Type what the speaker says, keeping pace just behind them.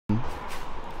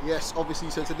Yes,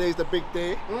 obviously, so today's the big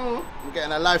day. I'm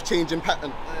getting a life-changing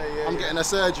pattern. I'm getting a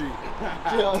surgery.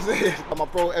 Do you know what I'm saying? My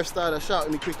bro F-Styler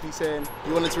shouted me quickly saying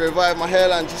he wanted to revive my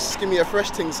hairline, just give me a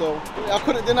fresh thing, so I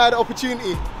couldn't deny the opportunity. Do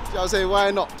you know what I'm saying? Why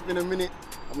not? It's been a minute.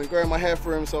 I've been growing my hair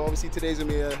for him, so obviously today's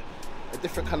gonna be a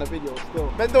different kind of video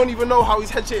still. Men don't even know how his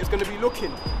head shape is gonna be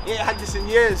looking. He ain't had this in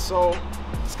years, so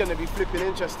it's gonna be flipping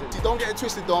interesting. Don't get it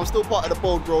twisted though, I'm still part of the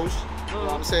Bold Bros. You know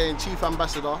what I'm saying? Chief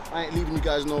Ambassador. I ain't leading you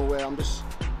guys nowhere, I'm just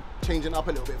changing up a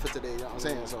little bit for today, you know what I'm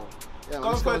saying? So, yeah,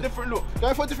 going for a different look.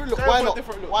 Going for a different look, why not?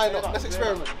 Why not? Let's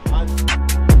experiment.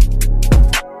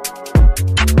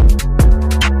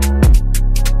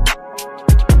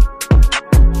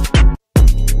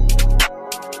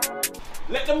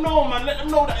 Let them know, man, let them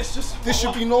know that it's just... This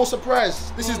should be no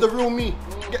surprise. This is the real me.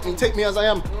 Get me, take me as I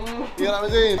am. You know what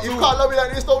I'm saying? If you can't love me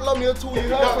like this, don't love me at all. You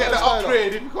can't get the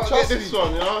upgrade if you can't get this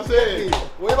one, you know what I'm saying?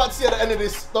 What you're about to see at the end of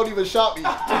this, don't even shout me.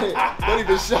 Don't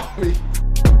even shout me.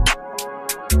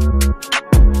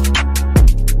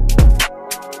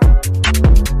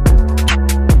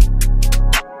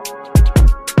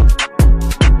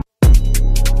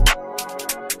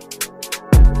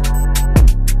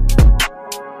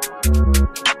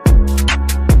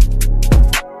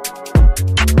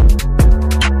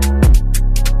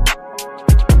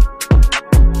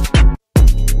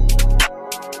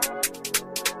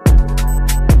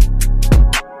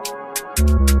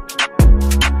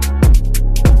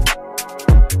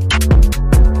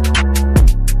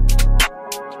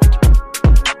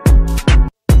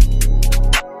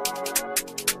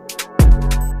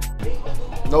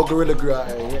 No gorilla glue out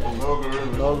here, yeah.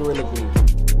 No gorilla glue.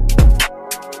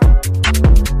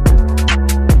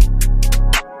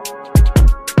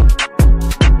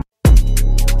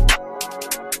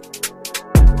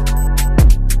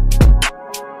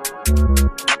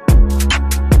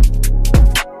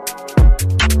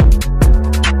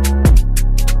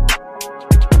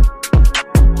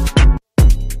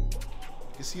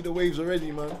 You can see the waves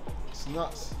already, man. It's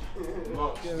nuts.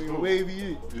 Yeah, we wavy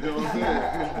you. You know what I'm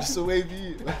saying? Just a wavy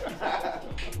you.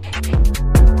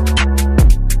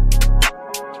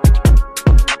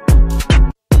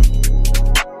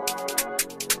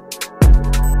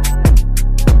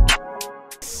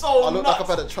 So I look nuts. like I've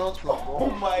had a transplant, bro. Oh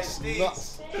my days.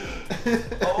 Nuts.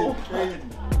 Oh, crazy.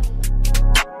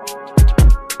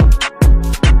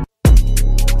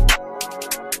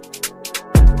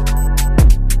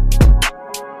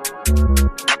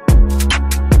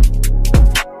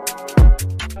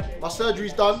 My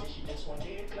surgery's done.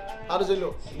 How does it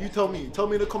look? You tell me. Tell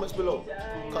me in the comments below.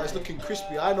 Cause it's looking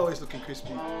crispy. I know it's looking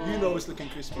crispy. You know it's looking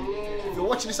crispy. If you're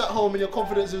watching this at home and your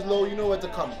confidence is low, you know where to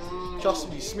come. Trust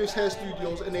me, Smith's Hair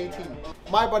Studios N18.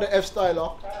 My brother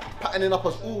F-Styler, patterning up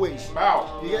as always.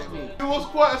 Wow. You get me? It was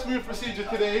quite a smooth procedure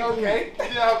today. Okay.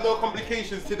 Didn't have no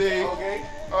complications today. Okay.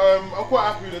 I'm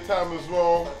quite happy with the time as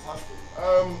well.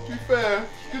 To be fair,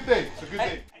 good day. It's a good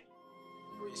day.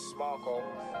 Marco.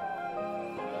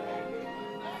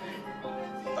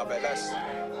 I bet less.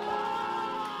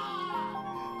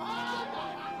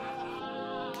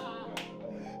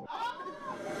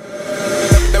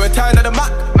 The return of the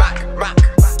Mac.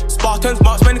 Spartans,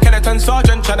 marksmen, Kenneton,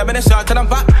 sergeant, trying to be a certain I'm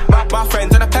back. My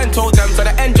friends and a pen told them to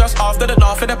the end just after the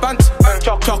laugh of the band.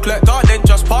 Chocolate darling,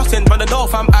 just passing from the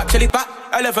north, I'm actually back.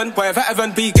 11, where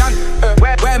veteran began.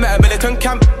 Where met a militant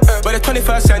camp. Where the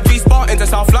 21st century Spartans in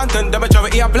South London, the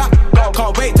majority are black.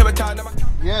 Can't wait to return them.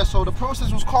 Yeah, so the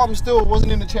process was calm still.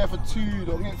 Wasn't in the chair for too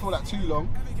long. Didn't feel like too long.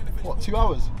 What, 2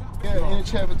 hours? Yeah, in the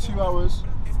chair for 2 hours.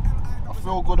 I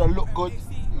feel good, I look good.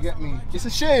 You get me? It's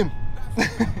a shame.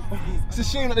 It's a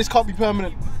shame that this can't be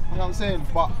permanent. You know what I'm saying?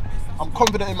 But I'm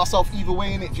confident in myself either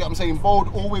way in it. Do you know what I'm saying? Bold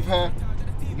or with hair.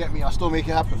 You get me? I still make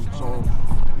it happen. So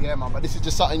yeah, man. But this is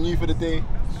just something new for the day.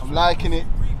 I'm liking it.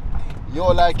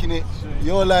 You're liking it.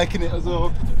 You're liking it as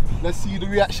well. Let's see the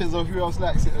reactions of who else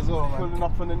likes it as well, man. Pulling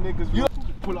up on the niggas. You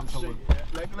pull up someone.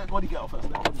 Let body get off first.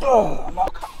 Oh,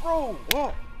 bro,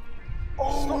 what?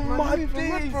 Oh, Stop, man, my you even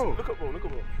mad, days. bro. Look at bro, look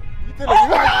at bro. You did it.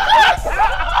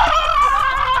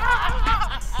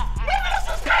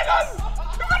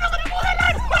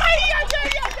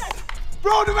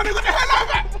 Bro, the man who got the hell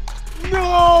out of it!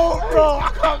 No, bro,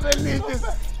 I can't believe this.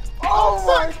 Oh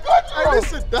my god, bro. Hey,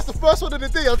 listen, that's the first one of the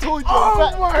day. I told you.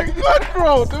 Oh my god,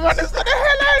 bro, the man who's got the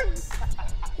hell out.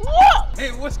 What?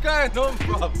 Hey, what's going on,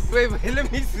 bro? Wait,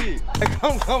 let me see.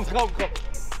 Come.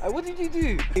 Hey, what did you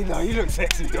do? Hey, no, you look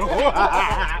sexy, though.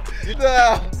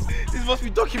 This must be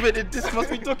documented. This must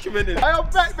be documented. I am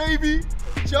back, baby.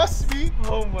 Trust me.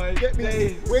 Oh my Get me.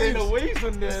 days. Waves. The waves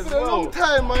on there It's as been a well. long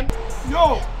time, man.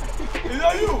 Yo, is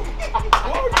that you?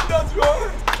 What did that, bro?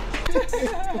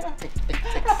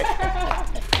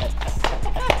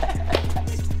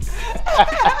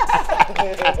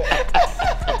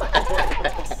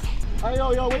 Hey,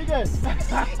 yo, where you going?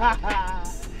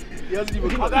 He hasn't even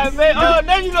clocked. Oh,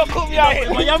 then you not caught me out.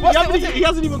 He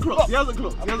hasn't even clocked. He hasn't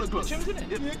clocked. Chim's in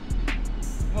it.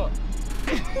 What?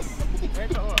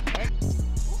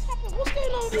 What's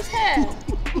going on with his hair?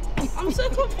 I'm so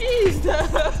confused.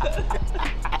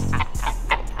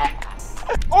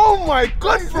 Oh my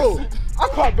god, bro! I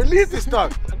can't believe this,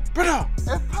 dog. Brother,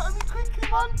 Pattern me quickly,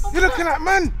 man. you're looking at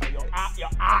man.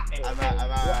 I'm out.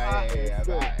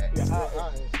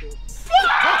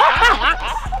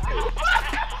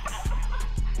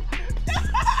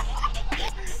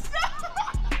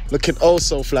 Looking oh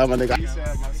so fly, my nigga.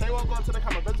 Say what got to the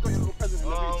camera. Ben's got your little present in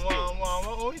the boots.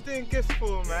 What are you doing gifts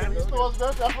for, man? It's not his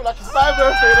birthday. I feel like it's my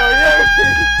birthday though,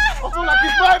 yeah. I feel like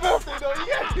it's my birthday though,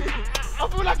 yeah. I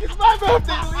feel like it's my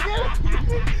birthday though, yeah.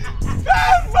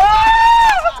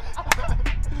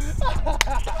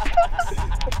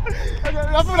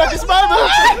 I feel like it's my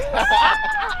birthday.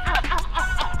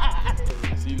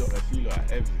 I see you lot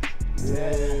at Evans.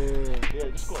 Yeah,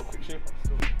 just got a quick shape up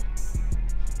still.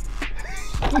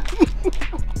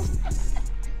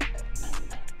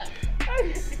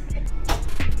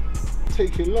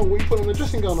 Taking long. What you put on the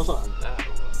dressing gown or something?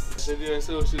 They're doing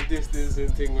social distancing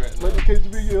thing right now. When you came to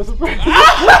bring you a surprise.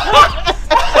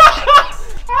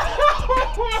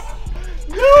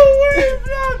 No way,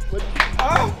 man!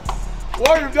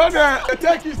 Why you done that? The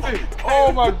turkey stick.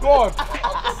 Oh my god.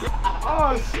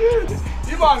 Oh shit.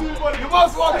 You must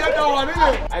want to get that one,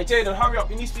 innit? Hey Jaden, hurry up,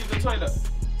 you need to use the toilet.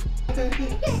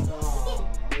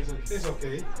 It's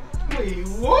okay. Wait,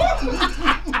 what?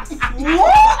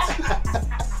 What?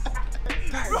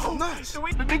 That is nice.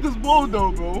 The nigga's bold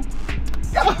though, bro.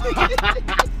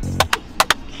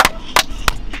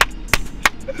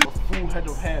 A full head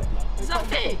of hair, bro. Is that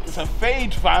fake? It's a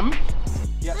fade, fam.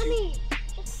 Yeah, Mommy,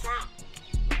 it's that.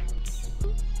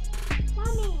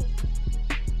 Mommy.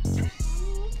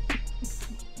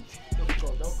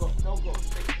 Don't go.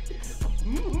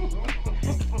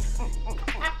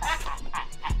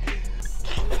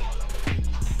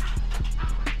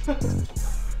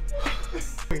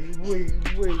 Wait.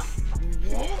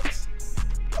 What?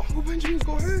 Uncle Benjamin's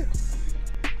got hair.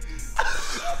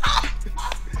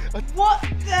 What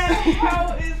the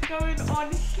hell is going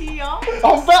on here?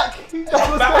 I'm back. I'm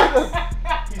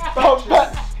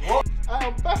back. What?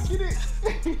 I'm back in it.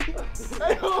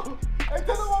 Hey, yo. Hey,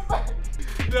 tell them I'm back.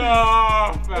 No,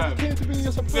 fam. Came to be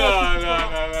your surprise. No.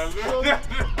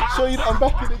 Show you that I'm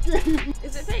back in the game.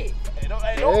 Is it fake?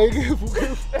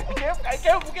 Hey,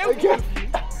 careful.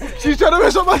 She's trying to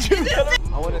mess up my gym.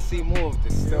 I want to see more of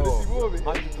this still.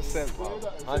 100%, bro.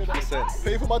 100%.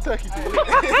 Pay for my turkey, dude. Pay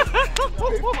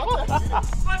for my turkey.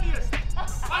 Funniest.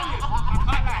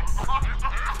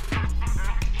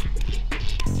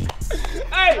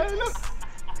 Hey, look.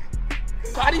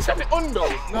 so I need something on though.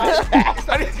 No.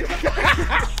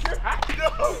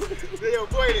 They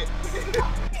avoid it.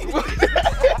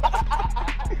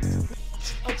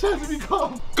 I'm trying to be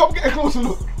calm. Come get a closer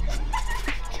look.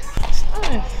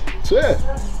 Swear.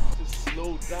 Just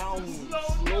slow down.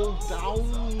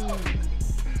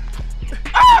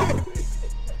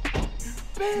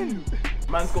 Ben!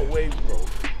 Man's got waves, bro.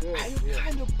 Yeah. You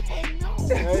kind of paying now.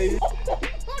 Hey.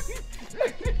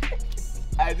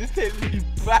 Hey, this takes me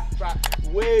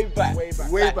way back.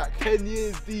 10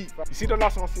 years deep. You see the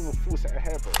last one I seen with full set of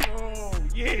hair, bro? Oh,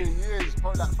 years.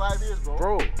 Probably like 5 years,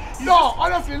 bro. No,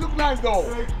 honestly, you look nice though.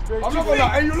 I'm not gonna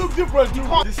lie, and you look different. You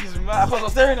can't. This is mad. Because I'm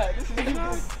staring at it. This is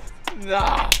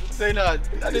nah, say that.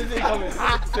 I didn't see it coming.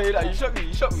 Say that. You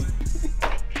shot me.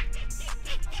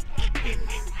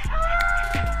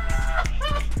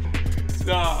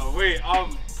 Nah, wait,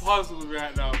 I'm puzzled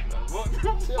right now. What?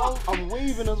 See, I'm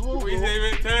waving as well. We bro. say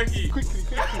it turkey. Quickly.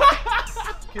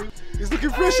 He's looking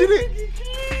fresh, isn't it?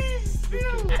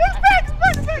 It's back.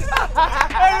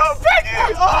 Hey, I'm back.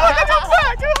 Oh,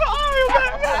 you're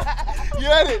back. You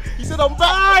heard it. He said I'm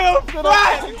back. I'm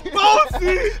back.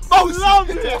 Bossy. Love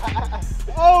it.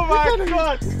 Oh my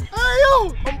god. Hey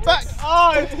yo, I'm back.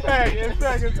 Oh, it's back.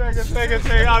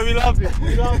 Oh, we love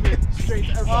it. Straight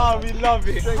to Oh, we love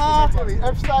it.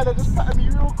 F Styler just patted me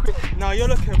real quick. No, you're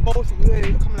looking bossy.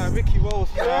 You're coming like Ricky Rolls.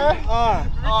 Yeah.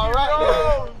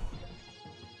 Alright then.